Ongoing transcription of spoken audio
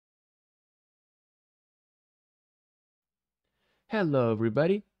Hello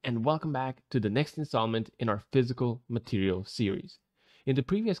everybody, and welcome back to the next installment in our physical material series. In the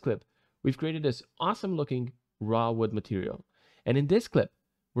previous clip, we've created this awesome looking raw wood material. And in this clip,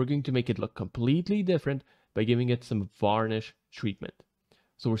 we're going to make it look completely different by giving it some varnish treatment.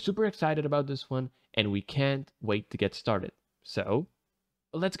 So we're super excited about this one, and we can't wait to get started. So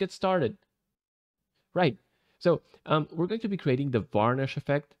let's get started. Right, so we're going to be creating the varnish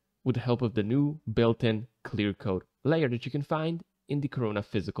effect with the help of the new built-in Clearcoat layer that you can find in the Corona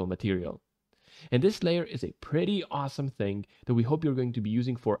physical material. And this layer is a pretty awesome thing that we hope you're going to be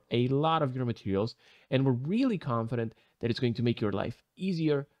using for a lot of your materials, and we're really confident that it's going to make your life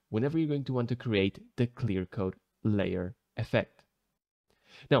easier whenever you're going to want to create the Clearcoat layer effect.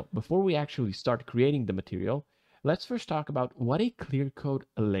 Now, before we actually start creating the material, let's first talk about what a Clearcoat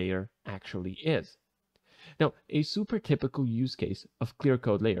layer actually is. Now, a super typical use case of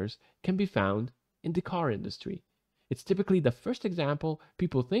Clearcoat layers can be found in the car industry. It's typically the first example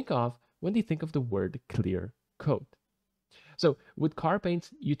people think of when they think of the word clear coat. So with car paints,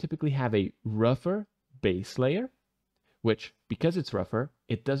 you typically have a rougher base layer, which because it's rougher,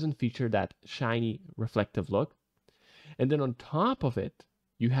 it doesn't feature that shiny reflective look. And then on top of it,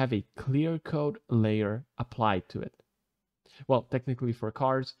 you have a clear coat layer applied to it. Well, technically for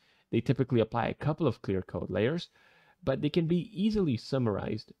cars, they typically apply a couple of clear coat layers, but they can be easily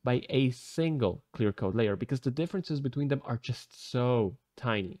summarized by a single clear coat layer because the differences between them are just so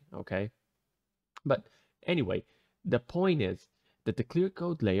tiny, okay? But anyway, the point is that the clear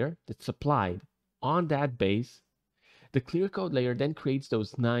coat layer that's applied on that base, the clear coat layer then creates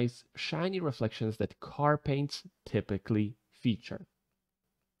those nice shiny reflections that car paints typically feature.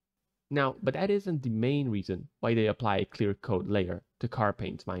 Now, but that isn't the main reason why they apply a clear coat layer to car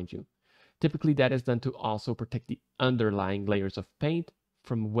paints, mind you. Typically, that is done to also protect the underlying layers of paint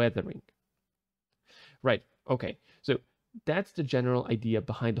from weathering. Right, okay, so that's the general idea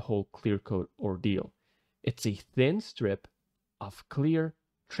behind the whole clear coat ordeal. It's a thin strip of clear,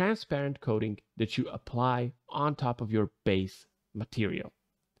 transparent coating that you apply on top of your base material.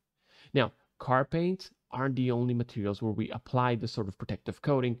 Now, car paints aren't the only materials where we apply this sort of protective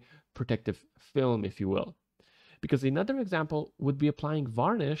coating, protective film, if you will. Because another example would be applying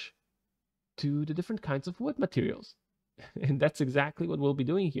varnish to the different kinds of wood materials. And that's exactly what we'll be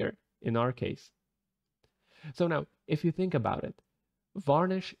doing here in our case. So now, if you think about it,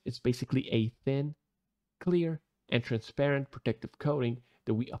 varnish is basically a thin, clear, and transparent protective coating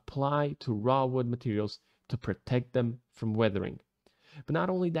that we apply to raw wood materials to protect them from weathering. But not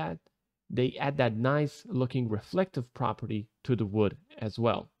only that, they add that nice looking reflective property to the wood as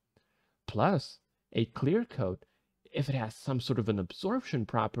well. Plus, a clear coat, if it has some sort of an absorption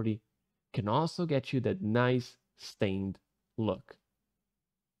property, can also get you that nice stained look.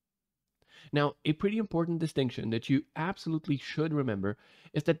 Now, a pretty important distinction that you absolutely should remember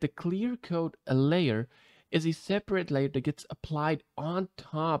is that the clear coat layer is a separate layer that gets applied on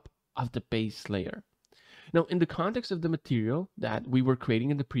top of the base layer. Now, in the context of the material that we were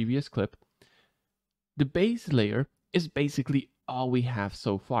creating in the previous clip, the base layer is basically all we have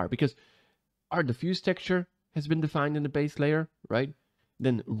so far because our diffuse texture has been defined in the base layer, right?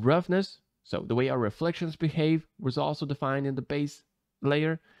 Then roughness, so the way our reflections behave, was also defined in the base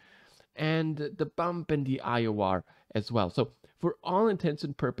layer, and the bump and the IOR as well. So for all intents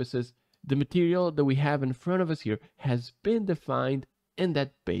and purposes, the material that we have in front of us here has been defined in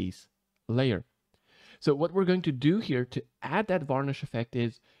that base layer. So what we're going to do here to add that varnish effect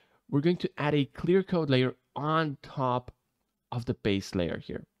is we're going to add a clear coat layer on top of the base layer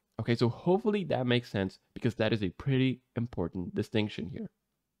here. Okay, so hopefully that makes sense because that is a pretty important distinction here.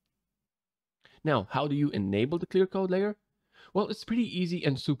 Now, how do you enable the clear coat layer? Well, it's pretty easy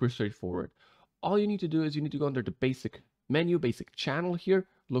and super straightforward. All you need to do is you need to go under the basic menu, basic channel here,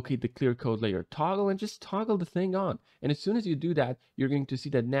 locate the clear coat layer toggle and just toggle the thing on. And as soon as you do that, you're going to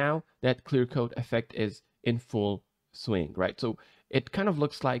see that now that clear coat effect is in full swing, right? So it kind of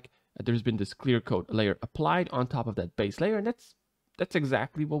looks like there's been this clear coat layer applied on top of that base layer, and that's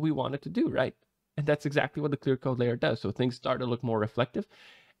exactly what we wanted to do, right? And that's exactly what the clear coat layer does. So things start to look more reflective.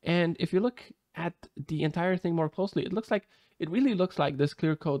 And if you look at the entire thing more closely, it really looks like this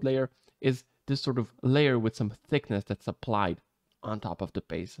clear coat layer is this sort of layer with some thickness that's applied on top of the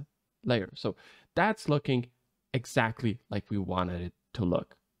base layer. So that's looking exactly like we wanted it to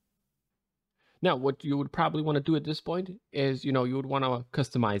look. Now, what you would probably want to do at this point is, you would want to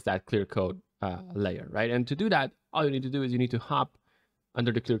customize that clear coat layer, right? And to do that, all you need to do is you need to hop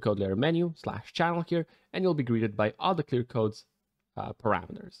under the clear coat layer menu /channel here, and you'll be greeted by all the clear coat's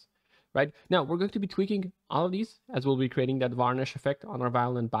parameters, right? Now, we're going to be tweaking all of these as we'll be creating that varnish effect on our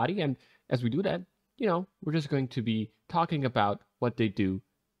violin body. And as we do that, you know, we're just going to be talking about what they do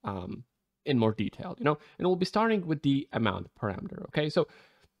in more detail, you know, and we'll be starting with the amount parameter. Okay, so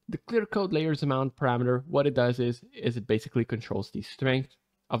the Clearcoat Layer's amount parameter, what it does is it basically controls the strength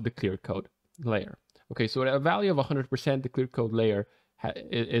of the Clearcoat layer. Okay, so at a value of 100%, the Clearcoat layer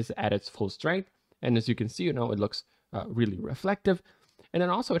is at its full strength. And as you can see, you know, it looks really reflective. And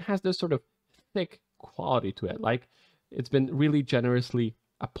then also it has this sort of thick quality to it. Like it's been really generously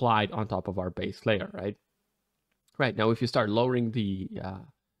applied on top of our base layer, right? Right, now if you start lowering the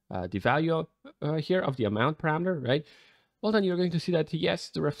value here of the amount parameter, right? Well, then you're going to see that, yes,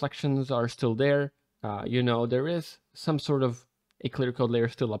 the reflections are still there. You know, there is some sort of a Clearcoat layer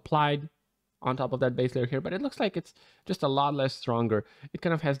still applied on top of that base layer here, but it looks like it's just a lot less stronger. It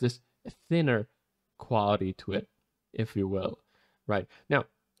kind of has this thinner quality to it, if you will, right? Now,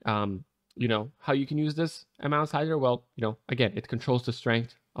 you know, how you can use this amount slider? Well, you know, again, it controls the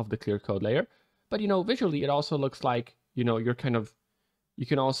strength of the Clearcoat layer, but, you know, visually, it also looks like, you know, you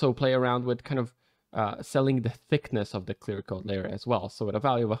can also play around with kind of selling the thickness of the Clearcoat layer as well. So at a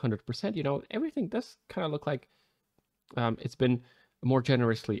value of 100%, you know, everything does kind of look like it's been more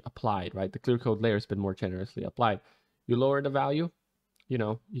generously applied, right? The Clearcoat layer has been more generously applied. You lower the value, you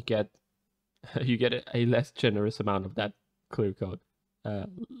know, you get a less generous amount of that Clearcoat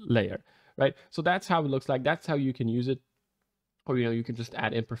layer, right? So that's how it looks like. That's how you can use it. Or, you know, you can just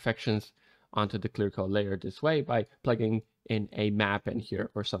add imperfections onto the Clearcoat layer this way by plugging in a map in here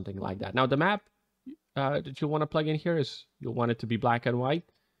or something like that. Now the map that you want to plug in here is you'll want it to be black and white,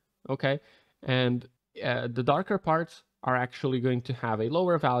 okay? And the darker parts are actually going to have a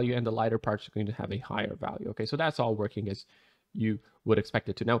lower value and the lighter parts are going to have a higher value, okay? So that's all working as you would expect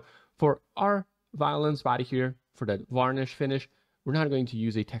it to. Now, for our violence body here, for the varnish finish, we're not going to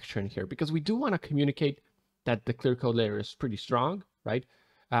use a texture in here because we do want to communicate that the Clearcoat layer is pretty strong, right?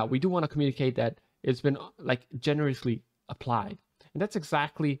 We do want to communicate that it's been like generously applied. And that's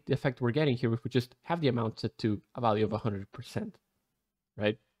exactly the effect we're getting here if we just have the amount set to a value of 100%,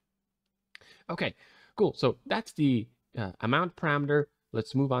 right? Okay, cool. So that's the amount parameter.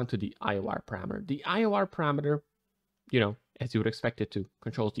 Let's move on to the IOR parameter. The IOR parameter, you know, as you would expect it to,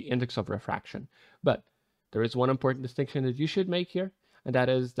 controls the index of refraction. But there is one important distinction that you should make here, and that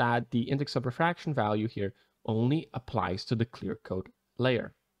is that the index of refraction value here only applies to the Clearcoat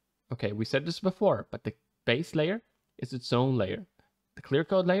layer. Okay, we said this before, but the base layer is its own layer. The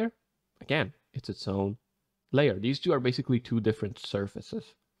Clearcoat layer, again, it's its own layer. These two are basically two different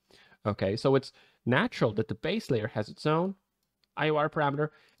surfaces. Okay, so it's natural that the base layer has its own IOR parameter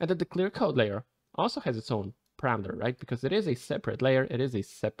and that the Clearcoat layer also has its own parameter, right? Because it is a separate layer, it is a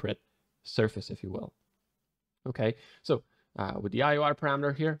separate surface, if you will. Okay, so with the IOR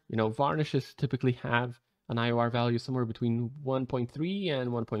parameter here, you know, varnishes typically have an IOR value somewhere between 1.3 and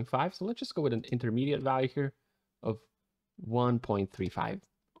 1.5. So let's just go with an intermediate value here of 1.35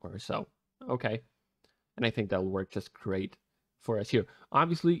 or so. Okay, and I think that'll work just great for us here.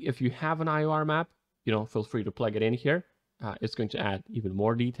 Obviously, if you have an IOR map, you know, feel free to plug it in here. It's going to add even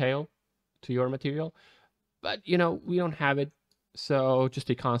more detail to your material. But, you know, we don't have it, so just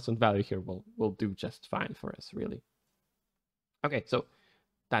a constant value here will do just fine for us, really. Okay, so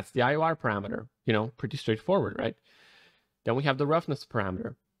that's the IOR parameter, you know, pretty straightforward, right? Then we have the roughness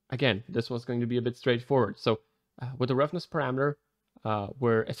parameter. Again, this one's going to be a bit straightforward. So with the roughness parameter,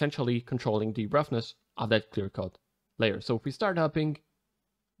 we're essentially controlling the roughness of that Clearcoat layer. So if we start upping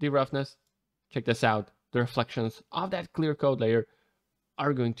the roughness, check this out, the reflections of that Clearcoat layer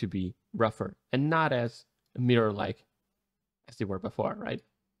are going to be rougher and not as mirror-like as they were before, right?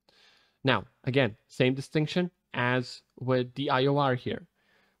 Now, again, same distinction as with the IOR here.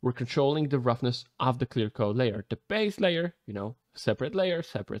 We're controlling the roughness of the Clearcoat layer. The base layer, you know, separate layer,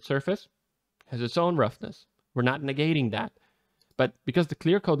 separate surface, has its own roughness. We're not negating that. But because the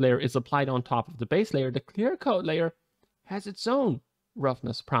Clearcoat layer is applied on top of the base layer, the Clearcoat layer has its own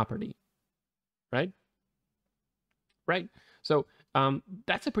roughness property, right? Right. So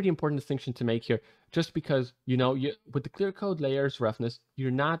that's a pretty important distinction to make here, just because, you know, with the Clearcoat layer's roughness,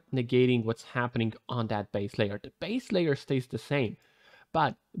 you're not negating what's happening on that base layer. The base layer stays the same,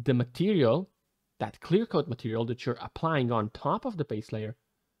 but the material, that Clearcoat material that you're applying on top of the base layer,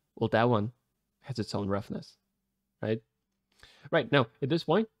 well, that one has its own roughness, right? Right, now, at this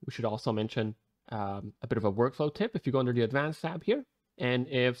point, we should also mention a bit of a workflow tip. If you go under the Advanced tab here, and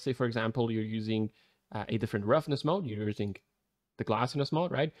if, say, for example, you're using a different roughness mode, you're using the glossiness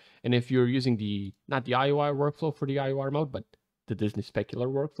mode, right? And if you're using not the IOR workflow for the IOR mode, but the Disney specular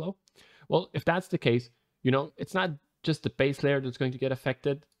workflow, well, if that's the case, you know, it's not just the base layer that's going to get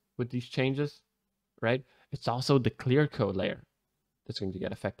affected with these changes, right? It's also the Clearcoat layer that's going to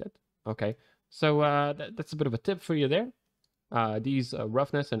get affected, okay? So that's a bit of a tip for you there. These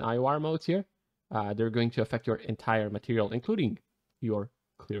roughness and IOR modes here, they're going to affect your entire material, including your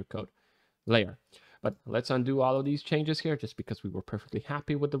clear coat layer. But let's undo all of these changes here just because we were perfectly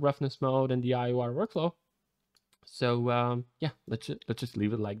happy with the roughness mode and the IOR workflow. So yeah, let's just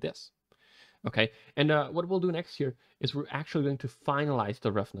leave it like this. Okay, and what we'll do next here is we're actually going to finalize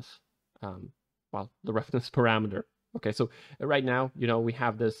the roughness, the roughness parameter. Okay, so right now, we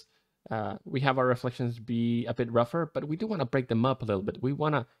have this, we have our reflections be a bit rougher, but we do want to break them up a little bit. We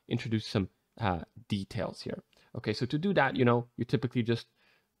want to introduce some details here. Okay, so to do that, you typically just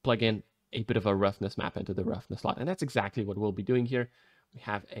plug in a bit of a roughness map into the roughness slot, and that's exactly what we'll be doing here. We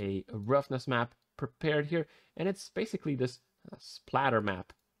have a roughness map prepared here, and it's basically this splatter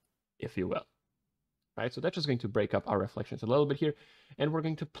map, if you will. Right, so that's just going to break up our reflections a little bit here, and we're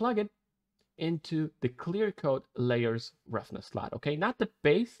going to plug it into the Clearcoat Layers roughness slot. Okay, not the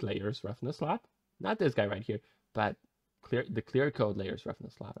base layers roughness slot, not this guy right here, but the Clearcoat Layers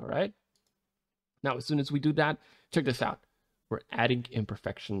roughness slot. All right. Now, as soon as we do that, check this out. We're adding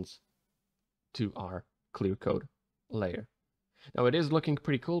imperfections to our Clearcoat layer. Now, it is looking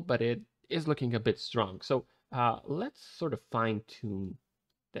pretty cool, but it is looking a bit strong. So let's sort of fine tune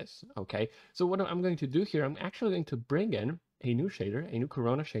this. Okay, so what I'm going to do here, I'm actually going to bring in a new shader, a new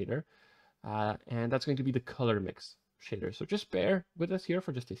Corona shader, and that's going to be the color mix shader. So just bear with us here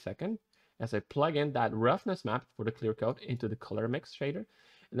for just a second as I plug in that roughness map for the clear coat into the color mix shader,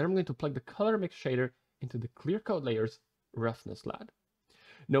 and then I'm going to plug the color mix shader into the Clearcoat Layers roughness slot.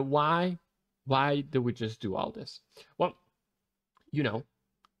 Now, why did we just do all this? Well,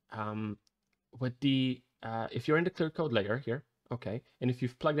 with the if you're in the Clearcoat layer here, okay, and if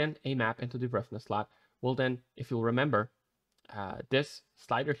you've plugged in a map into the roughness slot, well then, if you'll remember, this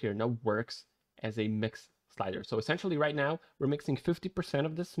slider here now works as a mix slider. So essentially right now, we're mixing 50%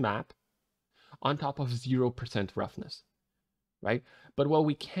 of this map on top of 0% roughness, right? But what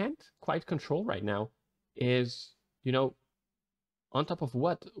we can't quite control right now is, on top of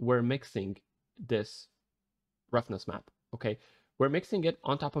what we're mixing this roughness map, okay? We're mixing it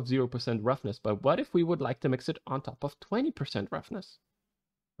on top of 0% roughness, but what if we would like to mix it on top of 20% roughness,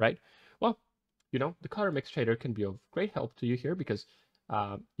 right? Well, the color mix shader can be of great help to you here because,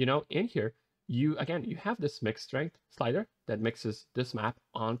 in here, you have this mix strength slider that mixes this map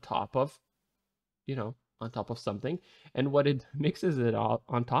on top of, something. And what it mixes it all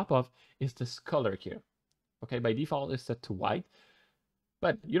on top of is this color here. Okay, by default, it's set to white,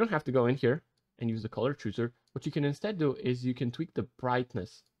 but you don't have to go in here and use the color chooser. What you can instead do is you can tweak the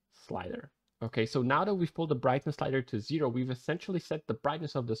brightness slider. Okay, so now that we've pulled the brightness slider to 0, we've essentially set the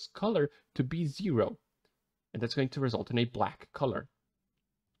brightness of this color to be 0. And that's going to result in a black color.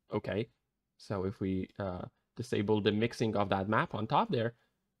 Okay, so if we disable the mixing of that map on top there,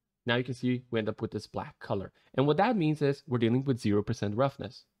 now you can see we end up with this black color. And what that means is we're dealing with 0%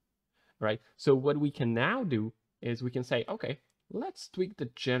 roughness. Right, so what we can now do is we can say, okay, let's tweak the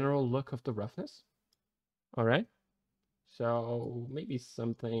general look of the roughness. All right, so maybe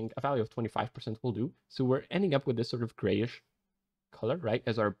a value of 25% will do. So we're ending up with this sort of grayish color, right,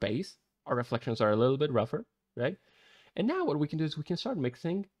 as our base. Our reflections are a little bit rougher, right? And now what we can do is we can start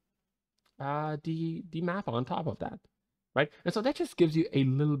mixing the map on top of that, right? And so that just gives you a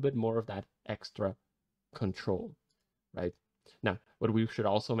little bit more of that extra control, right? Now, what we should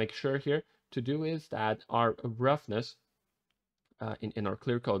also make sure here to do is that our roughness in our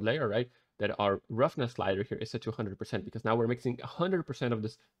Clearcoat layer, right, that our roughness slider here is set to 100% because now we're mixing 100% of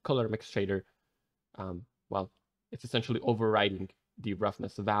this color mix shader. It's essentially overriding the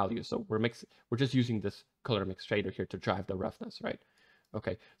roughness value. So we're just using this color mix shader here to drive the roughness, right?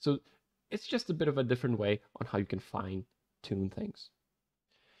 Okay, so it's just a bit of a different way on how you can fine tune things.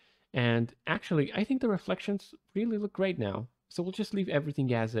 And actually, I think the reflections really look great now. So we'll just leave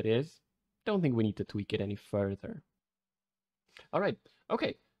everything as it is. Don't think we need to tweak it any further. All right,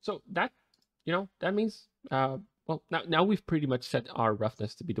 okay, so that, that means, now we've pretty much set our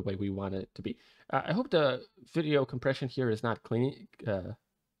roughness to be the way we want it to be. I hope the video compression here is not clean,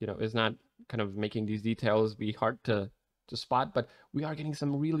 is not kind of making these details be hard to spot, but we are getting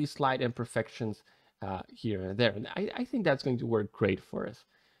some really slight imperfections here and there. And I think that's going to work great for us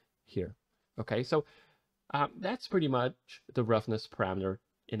here. Okay, so that's pretty much the roughness parameter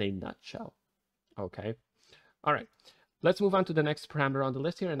in a nutshell. Okay, all right. Let's move on to the next parameter on the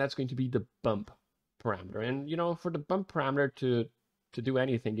list here, and that's going to be the bump parameter. And, for the bump parameter to do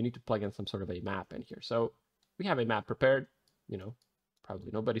anything, you need to plug in some sort of a map in here. So we have a map prepared,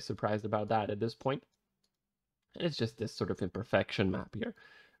 probably nobody's surprised about that at this point. And it's just this sort of imperfection map here.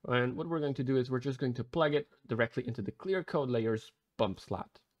 And what we're going to do is we're just going to plug it directly into the Clearcoat Layers bump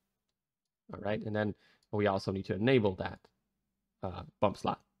slot. All right, and then we also need to enable that bump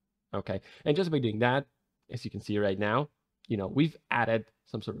slot. Okay, and just by doing that, as you can see right now, we've added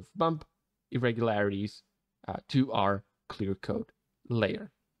some sort of bump irregularities to our Clearcoat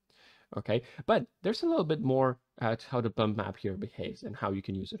layer. Okay, but there's a little bit more to how the bump map here behaves and how you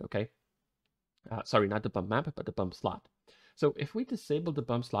can use it. Okay, sorry, not the bump map, but the bump slot. So if we disable the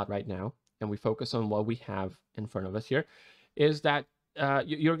bump slot right now and we focus on what we have in front of us here, is that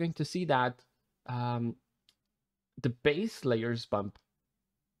you're going to see that the base layers bump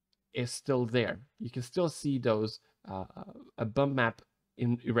is still there. You can still see those a bump map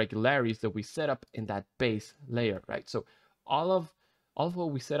irregularities that we set up in that base layer, right? So all of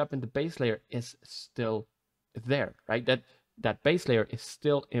what we set up in the base layer is still there, right? That base layer is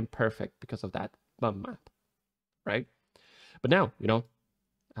still imperfect because of that bump map, right? But now,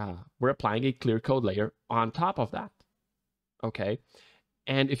 we're applying a Clearcoat layer on top of that, okay?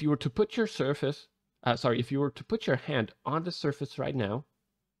 And if you were to put your if you were to put your hand on the surface right now,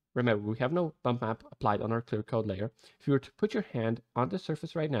 remember, we have no bump map applied on our Clearcoat layer. If you were to put your hand on the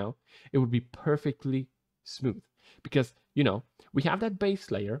surface right now, it would be perfectly smooth because, we have that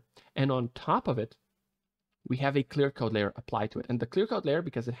base layer, and on top of it, we have a Clearcoat layer applied to it. And the Clearcoat layer,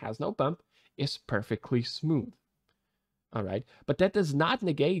 because it has no bump, is perfectly smooth. All right, but that does not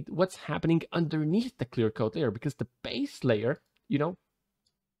negate what's happening underneath the Clearcoat layer, because the base layer,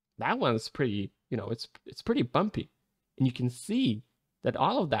 that one's pretty, it's pretty bumpy. And you can see that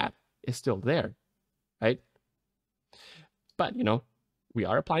all of that is still there, right? But, we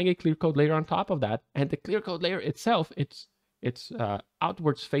are applying a Clearcoat layer on top of that, and the Clearcoat layer itself, it's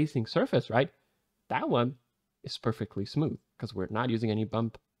outwards facing surface, right? That one is perfectly smooth because we're not using any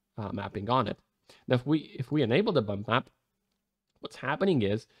bump mapping on it. Now, if we enable the bump map, what's happening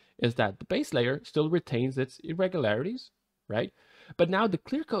is that the base layer still retains its irregularities, right? But now the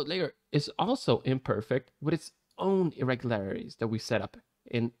Clearcoat layer is also imperfect with its own irregularities that we set up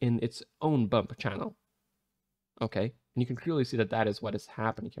in its own bump channel. Okay, and you can clearly see that is what is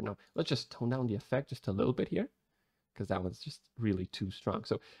happening here. Now, let's just tone down the effect just a little bit here, because that one's just really too strong.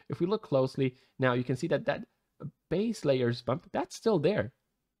 So if we look closely, now you can see that base layer's bump, that's still there.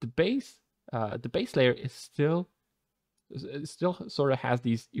 The base layer is still sort of has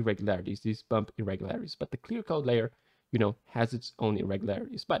these irregularities, these bump irregularities, but the Clearcoat layer, has its own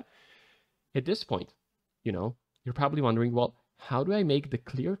irregularities. But at this point, you're probably wondering, well, how do I make the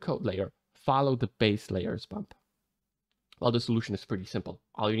Clearcoat layer follow the base layer's bump? Well, the solution is pretty simple.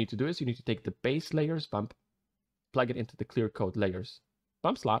 All you need to do is you need to take the base layer's bump, plug it into the Clearcoat layer's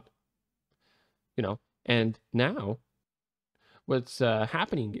bump slot, and now what's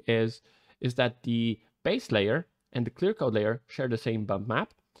happening is that the base layer and the Clearcoat layer share the same bump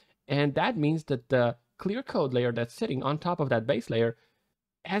map, and that means that the Clearcoat layer that's sitting on top of that base layer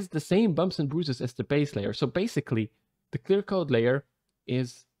has the same bumps and bruises as the base layer. So basically, the Clearcoat layer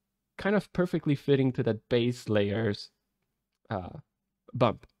is kind of perfectly fitting to that base layer's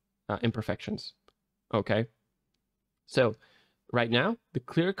bump imperfections. Okay, so right now, the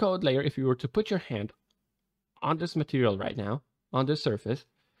Clearcoat layer, if you were to put your hand on this material right now, on this surface,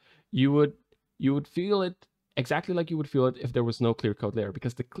 you would feel it exactly like you would feel it if there was no Clearcoat layer,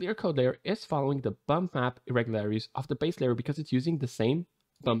 because the Clearcoat layer is following the bump map irregularities of the base layer because it's using the same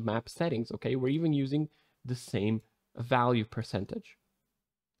bump map settings, okay? We're even using the same value percentage.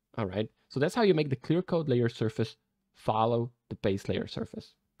 All right, so that's how you make the Clearcoat layer surface follow the base layer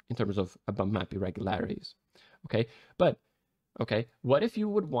surface in terms of a bump map irregularities, okay? But, okay, what if you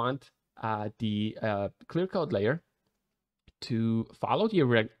would want the Clearcoat layer to follow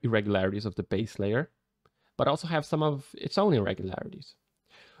the irregularities of the base layer, but also have some of its own irregularities?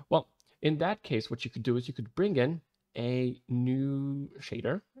 Well, in that case, what you could do is you could bring in a new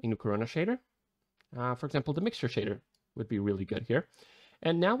shader, a new Corona shader. For example, the mixture shader would be really good here.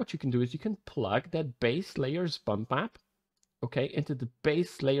 And now what you can do is you can plug that base layer's bump map, okay, into the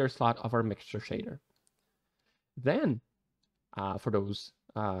base layer slot of our mixture shader. Then, for those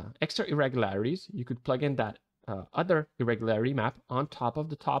extra irregularities, you could plug in that other irregularity map on top of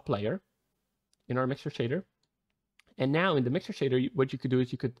the top layer in our mixture shader. And now in the mixture shader, what you could do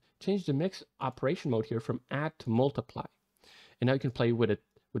is you could change the mix operation mode here from add to multiply. And now you can play with it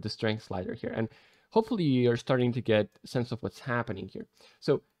with the strength slider here. And hopefully you're starting to get a sense of what's happening here.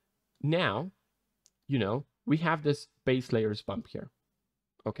 So now, we have this base layers bump here.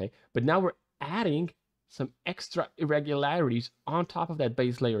 Okay, but now we're adding some extra irregularities on top of that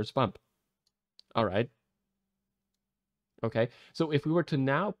base layers bump. All right. Okay, so if we were to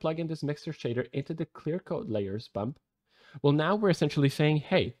now plug in this mixture shader into the Clearcoat layers bump, well, now we're essentially saying,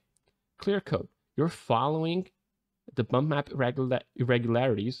 hey, Clearcoat, you're following the bump map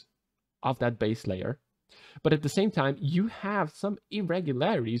irregularities of that base layer, but at the same time, you have some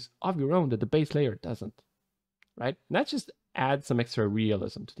irregularities of your own that the base layer doesn't, right? And that just adds some extra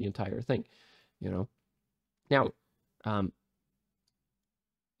realism to the entire thing, you know? Now,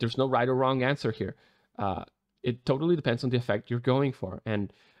 there's no right or wrong answer here. It totally depends on the effect you're going for.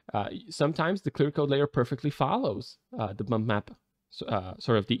 And sometimes the Clearcoat layer perfectly follows the bump map,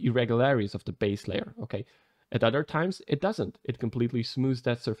 sort of the irregularities of the base layer, okay? At other times, it doesn't. It completely smooths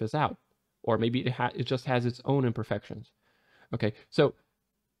that surface out. Or maybe it just has its own imperfections, okay? So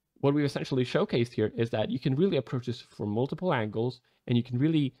what we've essentially showcased here is that you can really approach this from multiple angles, and you can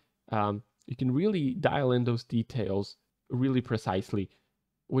really dial in those details really precisely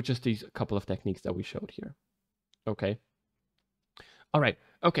with just these couple of techniques that we showed here, okay? All right,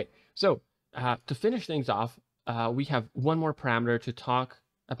 okay, so to finish things off, we have one more parameter to talk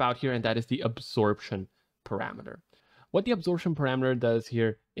about here, and that is the absorption parameter. What the absorption parameter does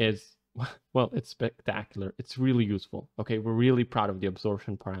here is, well, it's spectacular. It's really useful, okay? We're really proud of the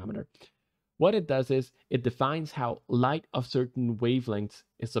absorption parameter. What it does is it defines how light of certain wavelengths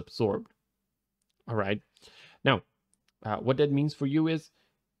is absorbed, all right? Now, what that means for you is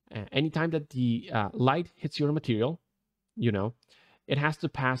anytime that the light hits your material, you know, it has to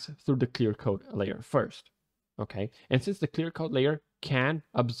pass through the Clearcoat layer first, okay? And since the Clearcoat layer can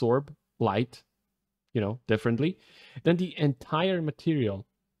absorb light, you know, differently, then the entire material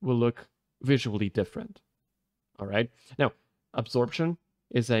will look visually different, all right? Now, absorption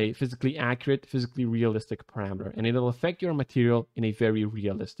is a physically accurate, physically realistic parameter, and it'll affect your material in a very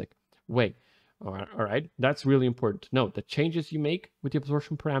realistic way, all right? That's really important to note. The changes you make with the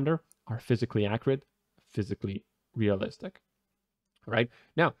absorption parameter are physically accurate, physically realistic, all right?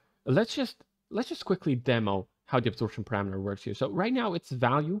 Now, let's just quickly demo how the absorption parameter works here. So right now, its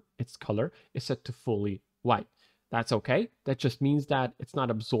value, its color, is set to fully white. That's okay. That just means that it's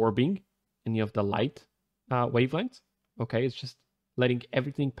not absorbing any of the light wavelengths, okay? It's just letting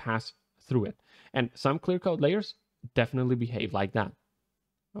everything pass through it. And some Clearcoat layers definitely behave like that,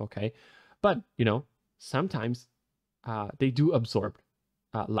 okay? But, you know, sometimes they do absorb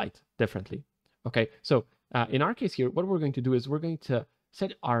light differently, okay? So in our case here, what we're going to do is we're going to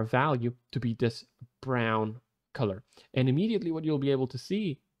set our value to be this brown color. And immediately what you'll be able to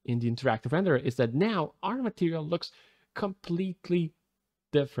see in the interactive renderer is that now our material looks completely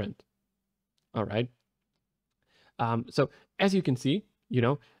different, all right? So as you can see, you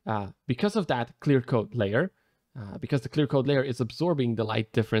know, because of that Clearcoat layer, because the Clearcoat layer is absorbing the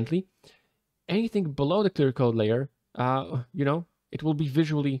light differently, anything below the Clearcoat layer, you know, it will be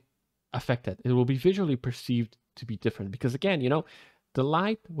visually affected. It will be visually perceived to be different because, again, you know, the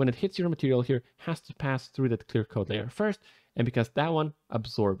light, when it hits your material here, has to pass through that Clearcoat layer first, and because that one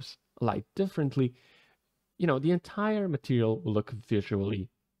absorbs light differently, you know, the entire material will look visually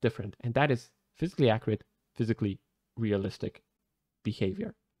different, and that is physically accurate, physically realistic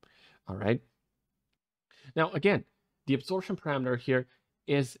behavior, all right? Now, again, the absorption parameter here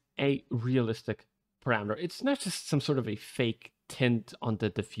is a realistic parameter. It's not just some sort of a fake tint on the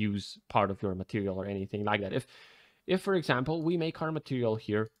diffuse part of your material or anything like that. If for example, we make our material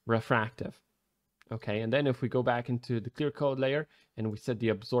here refractive, okay, and then if we go back into the Clearcoat layer and we set the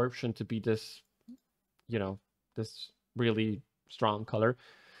absorption to be this, you know, this really strong color,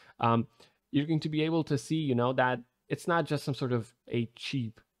 you're going to be able to see, you know, that it's not just some sort of a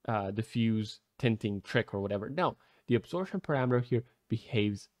cheap diffuse tinting trick or whatever. No, the absorption parameter here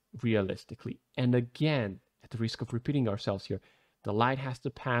behaves realistically. And again, at the risk of repeating ourselves here, the light has to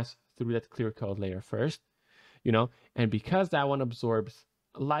pass through that Clearcoat layer first, you know, and because that one absorbs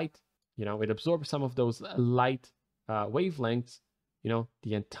light, you know, it absorbs some of those light wavelengths, you know,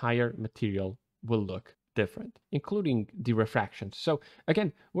 the entire material will look different, including the refraction. So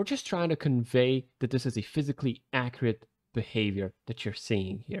again, we're just trying to convey that this is a physically accurate behavior that you're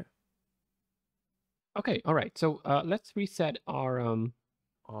seeing here. Okay, all right. So let's reset our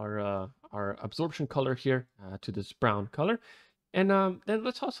absorption color here to this brown color, and then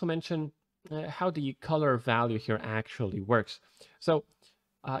let's also mention how the color value here actually works. So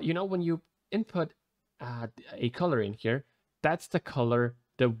you know, when you input a color in here, that's the color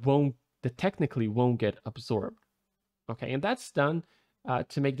that technically won't get absorbed. Okay, and that's done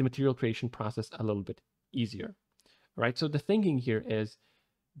to make the material creation process a little bit easier. All right, so the thinking here is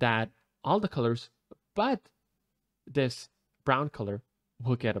that all the colors but this brown color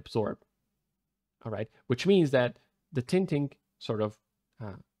will get absorbed. All right, which means that the tinting sort of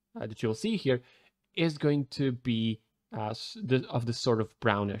that you'll see here is going to be of this sort of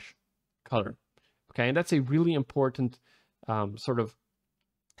brownish color. Okay, and that's a really important sort of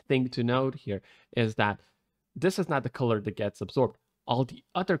thing to note here, is that this is not the color that gets absorbed. all the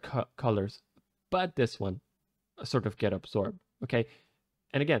other colors, but this one sort of get absorbed, okay?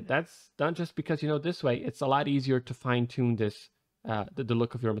 And again, that's done just because, this way it's a lot easier to fine tune this, the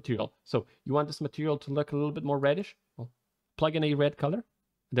look of your material. So you want this material to look a little bit more reddish? Well, plug in a red color.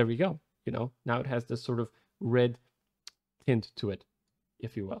 There we go. Now it has this sort of red tint to it,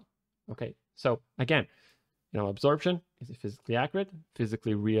 if you will. Okay, so again, absorption is a physically accurate,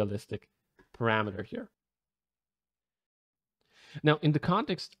 physically realistic parameter here. Now, in the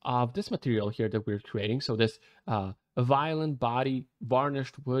context of this material here that we're creating, so this violent body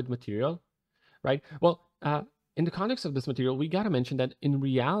varnished wood material, right? Well, in the context of this material, we got to mention that in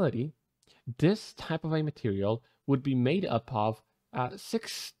reality, this type of a material would be made up of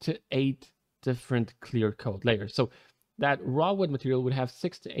 6 to 8 different clear coat layers. So that raw wood material would have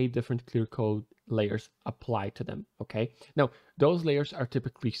 6 to 8 different clear coat layers applied to them, okay? Now, those layers are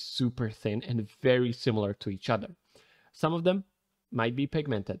typically super thin and very similar to each other. Some of them might be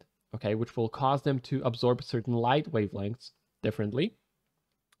pigmented, okay, which will cause them to absorb certain light wavelengths differently.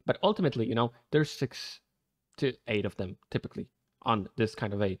 But ultimately, there's 6 to 8 of them typically on this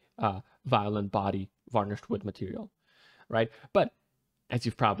kind of a violent body varnished wood material, right? But as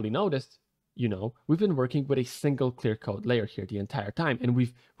you've probably noticed, we've been working with a single clear coat layer here the entire time, and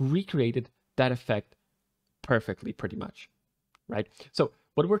we've recreated that effect perfectly, pretty much, right? So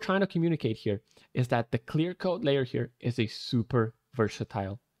what we're trying to communicate here is that the clear coat layer here is a super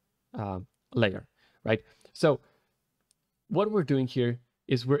versatile layer, right? So what we're doing here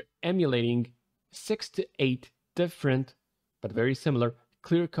is we're emulating 6 to 8 different, but very similar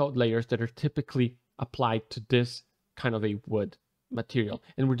clear coat layers that are typically applied to this kind of a wood material.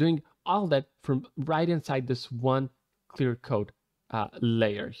 And we're doing all that from right inside this one clear coat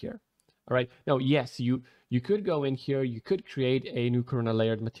layer here. All right. Now, yes, you could go in here, you could create a new corona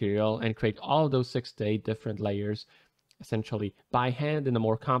layered material and create all of those 6 to 8 different layers essentially by hand in a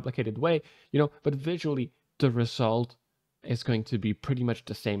more complicated way, but visually the result is going to be pretty much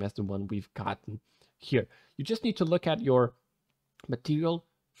the same as the one we've gotten here. You just need to look at your material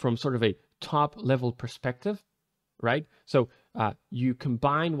from sort of a top level perspective, right? So you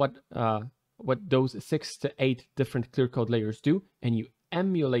combine what those 6 to 8 different clear coat layers do, and you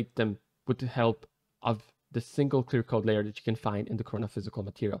emulate them with the help of the single clear coat layer that you can find in the Corona physical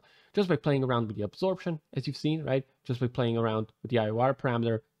material, just by playing around with the absorption, as you've seen, right? Just by playing around with the IOR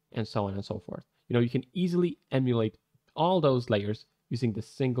parameter and so on and so forth. You can easily emulate all those layers using the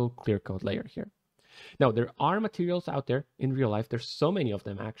single clear coat layer here. Now, there are materials out there in real life, there's so many of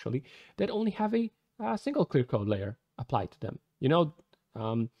them actually, that only have a single clear coat layer applied to them,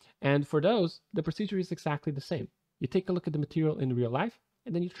 and for those, the procedure is exactly the same. You take a look at the material in real life,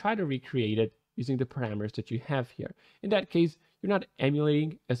 and then you try to recreate it using the parameters that you have here. In that case, you're not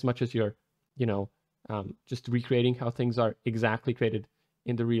emulating as much as you're, just recreating how things are exactly created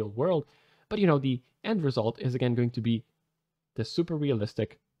in the real world. But, the end result is again going to be the super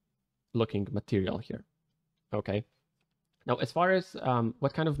realistic looking material here. Okay. Now, as far as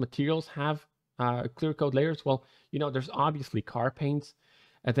what kind of materials have clear coat layers, well, there's obviously car paints.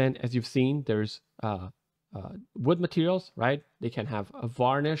 And then, as you've seen, there's wood materials, right? They can have a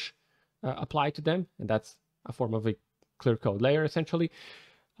varnish applied to them, and that's a form of a clear coat layer, essentially.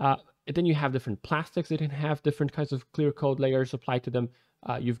 And then you have different plastics that can have different kinds of clear coat layers applied to them.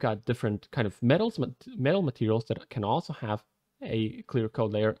 You've got different kind of metal materials that can also have a clear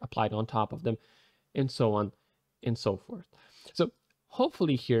coat layer applied on top of them, and so on and so forth. So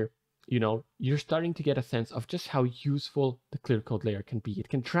hopefully here, you're starting to get a sense of just how useful the clear coat layer can be. It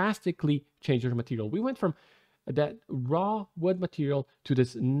can drastically change your material. We went from that raw wood material to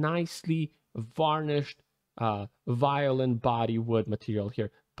this nicely varnished, violent body wood material here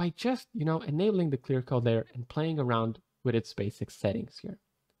by just, enabling the clear coat layer and playing around with its basic settings here.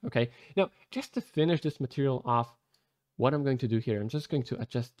 Okay, now just to finish this material off, what I'm going to do here, I'm just going to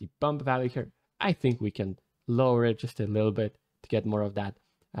adjust the bump value here. I think we can lower it just a little bit to get more of that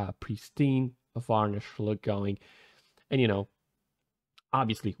pristine varnish look going. And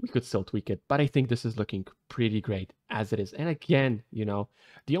obviously we could still tweak it, but I think this is looking pretty great as it is. And again,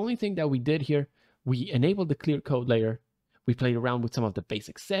 the only thing that we did here, we enabled the clear coat layer, we played around with some of the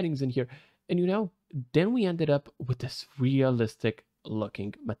basic settings in here, and then we ended up with this realistic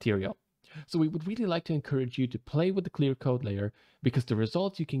looking material. So we would really like to encourage you to play with the clear coat layer, because the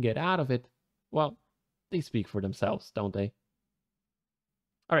results you can get out of it, well, they speak for themselves, don't they?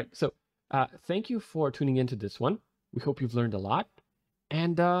 All right, so thank you for tuning into this one. We hope you've learned a lot,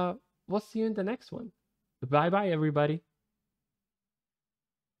 and we'll see you in the next one. Bye-bye, everybody.